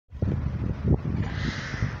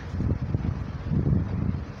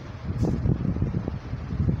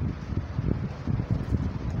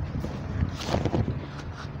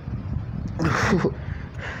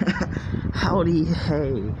Howdy,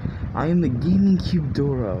 hey, I am the gaming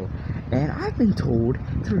Kubedoro, and I've been told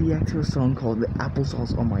to react to a song called the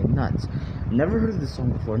Applesauce on My Nuts. Never heard of this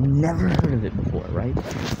song before, never heard of it before, right?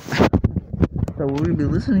 So we're going to be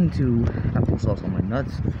listening to Applesauce on My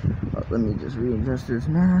Nuts. Let me just readjust this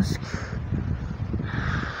mask.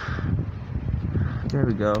 There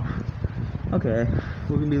we go. Okay,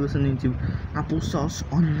 we're going to be listening to Applesauce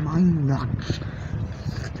on My Nuts.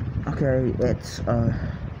 Okay, it's,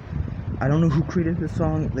 I don't know who created this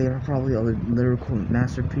song. They are probably a lyrical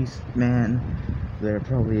masterpiece, man. They're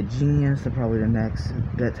probably a genius. They're probably the next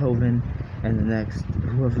Beethoven, and the next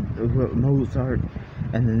whoever Mozart,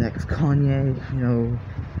 and the next Kanye. You know,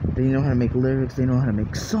 they know how to make lyrics. They know how to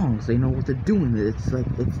make songs. They know what they're doing. It's like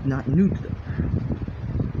it's not new to them.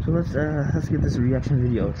 So let's give this reaction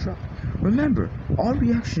video a try. Remember, all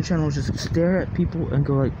reaction channels just stare at people and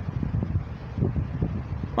go like,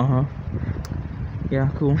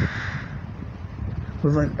 yeah, cool.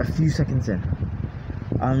 With like a few seconds in.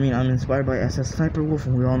 I mean, I'm inspired by SS Sniper Wolf,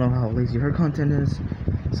 and we all know how lazy her content is.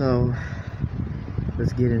 So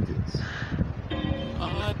let's get into this.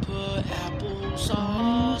 I put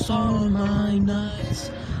applesauce on my nuts.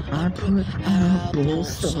 I put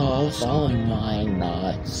applesauce on my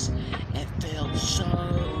nuts. It feels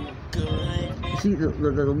so good. See, the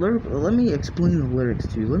lyric, let me explain the lyrics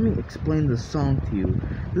to you. Let me explain the song to you.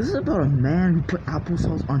 This is about a man who put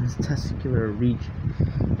applesauce on his testicular region.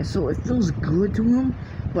 And so it feels good to him,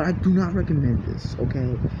 but I do not recommend this,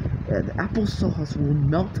 okay? The applesauce will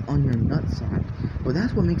melt on your nutsack, but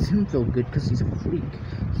that's what makes him feel good because he's a freak.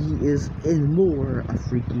 He is, in lore, a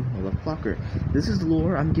freaky motherfucker. This is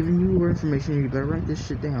lore. I'm giving you lore information. You better write this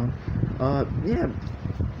shit down. Yeah.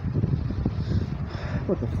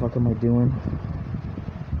 What the fuck am I doing?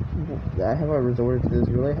 Have I resorted to this?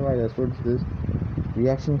 Really? Have I resorted to this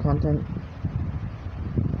reaction content?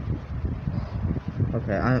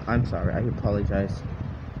 Okay, I'm sorry. I apologize.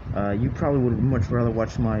 You probably would much rather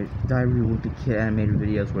watch my Diary of the Kid animated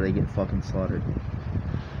videos where they get fucking slaughtered.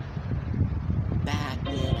 Back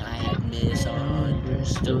then I had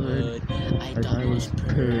misunderstood. I thought it was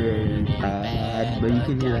pretty bad, but you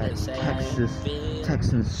can hear that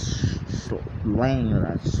Texan slang,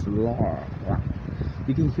 that slur.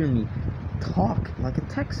 You can hear me talk like a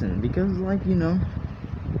Texan because, like, you know,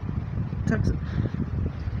 Texan.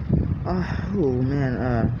 Oh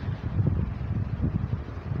man,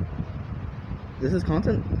 this is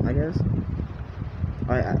content, I guess.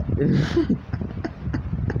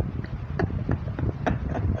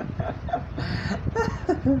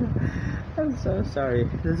 I'm so sorry.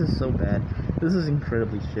 This is so bad. This is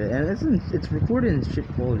incredibly shit, and it's recorded in shit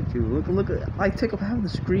quality too. Look! I take up half the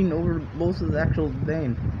screen over most of the actual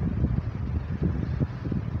thing.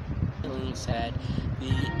 Said the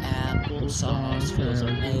applesauce feels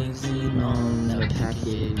amazing on the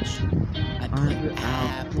package. I put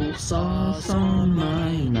applesauce on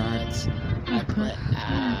my nuts. I put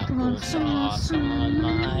applesauce on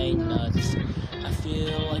my nuts. I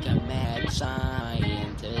feel like a mad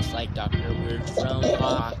scientist, like Dr. Weird from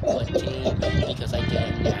Aqua Teen, because I did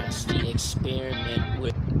a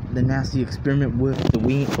nasty experiment with the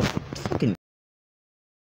wing. Oh, fucking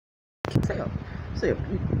say up.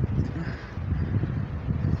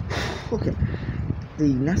 Okay, the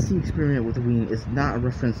nasty experiment with the wing is not a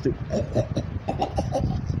reference to.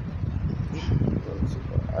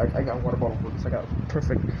 I got a water bottle for this. I got a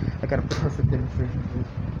perfect demonstration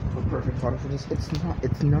for perfect water for this. It's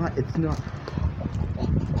not.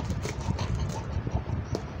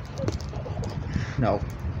 No.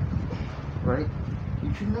 Right?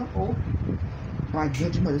 You should know. By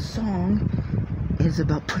judging by the song, it's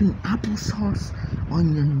about putting applesauce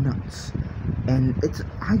on your nuts. And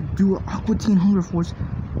I do an Aqua Teen Hunger Force.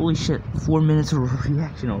 Holy shit, 4 minutes of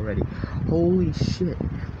reaction already. Holy shit,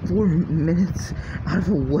 4 minutes out of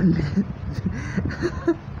a 1 minute.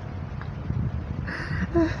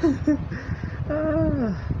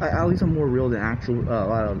 At least I'm more real than actual a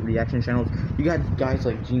lot of reaction channels. You got guys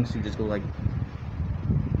like Jinx who just go like,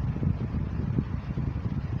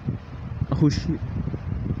 oh shit.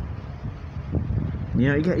 You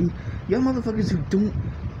know, you got motherfuckers who don't.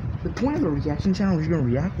 The point of a reaction channel, if you're gonna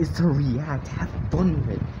react, is to react. Have fun with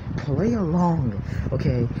it. Play along.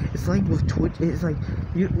 Okay? It's like with Twitch. It's like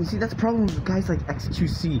you see that's the problem with guys like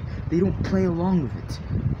XQC. They don't play along with it.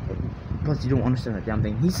 Plus, you don't understand that damn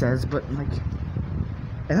thing he says. But like,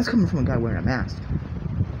 and that's coming from a guy wearing a mask.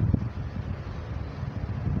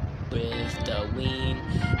 With the wing,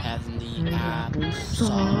 having the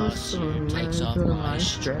applesauce takes off my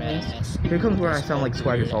stress. Here comes where I sound like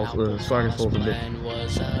Swagger Souls a bit.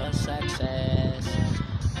 Was a success.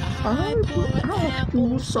 I put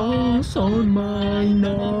applesauce on my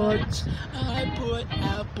nuts. I put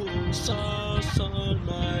applesauce on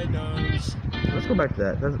my nuts. Let's go back to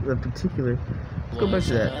that. That's the particular. Let's go back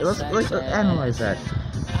to that. Let's analyze that.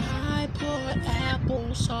 I put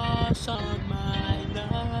applesauce on my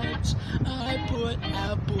nuts. I put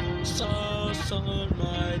applesauce on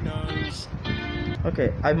my nuts.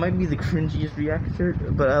 Okay, I might be the cringiest reactor,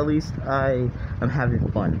 but at least I am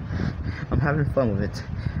having fun. I'm having fun with it.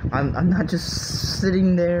 I'm not just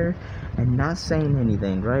sitting there and not saying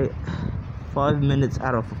anything, right? 5 minutes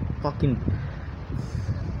out of fucking